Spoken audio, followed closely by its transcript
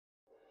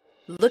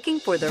Looking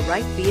for the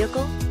right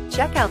vehicle?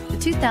 Check out the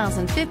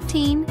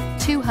 2015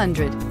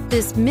 200.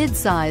 This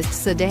mid-sized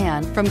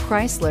sedan from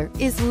Chrysler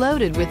is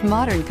loaded with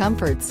modern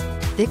comforts.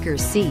 Thicker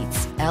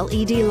seats,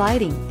 LED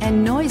lighting,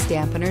 and noise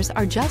dampeners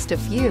are just a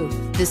few.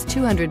 This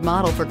 200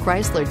 model for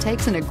Chrysler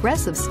takes an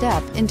aggressive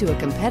step into a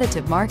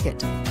competitive market.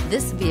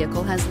 This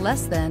vehicle has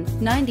less than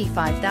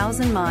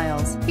 95,000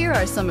 miles. Here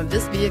are some of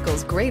this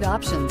vehicle's great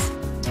options: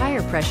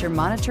 tire pressure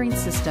monitoring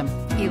system,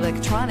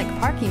 electronic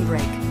parking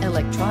brake,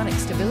 electronic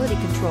stability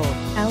control,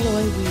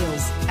 alloy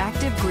wheels,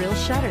 active grille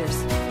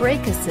shutters,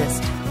 brake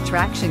assist,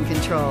 traction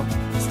control,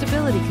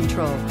 stability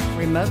control,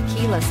 remote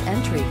keyless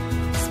entry,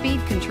 speed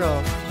control.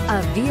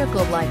 A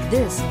vehicle like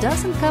this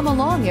doesn't come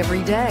along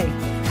every day.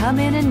 Come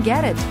in and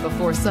get it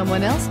before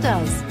someone else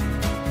does.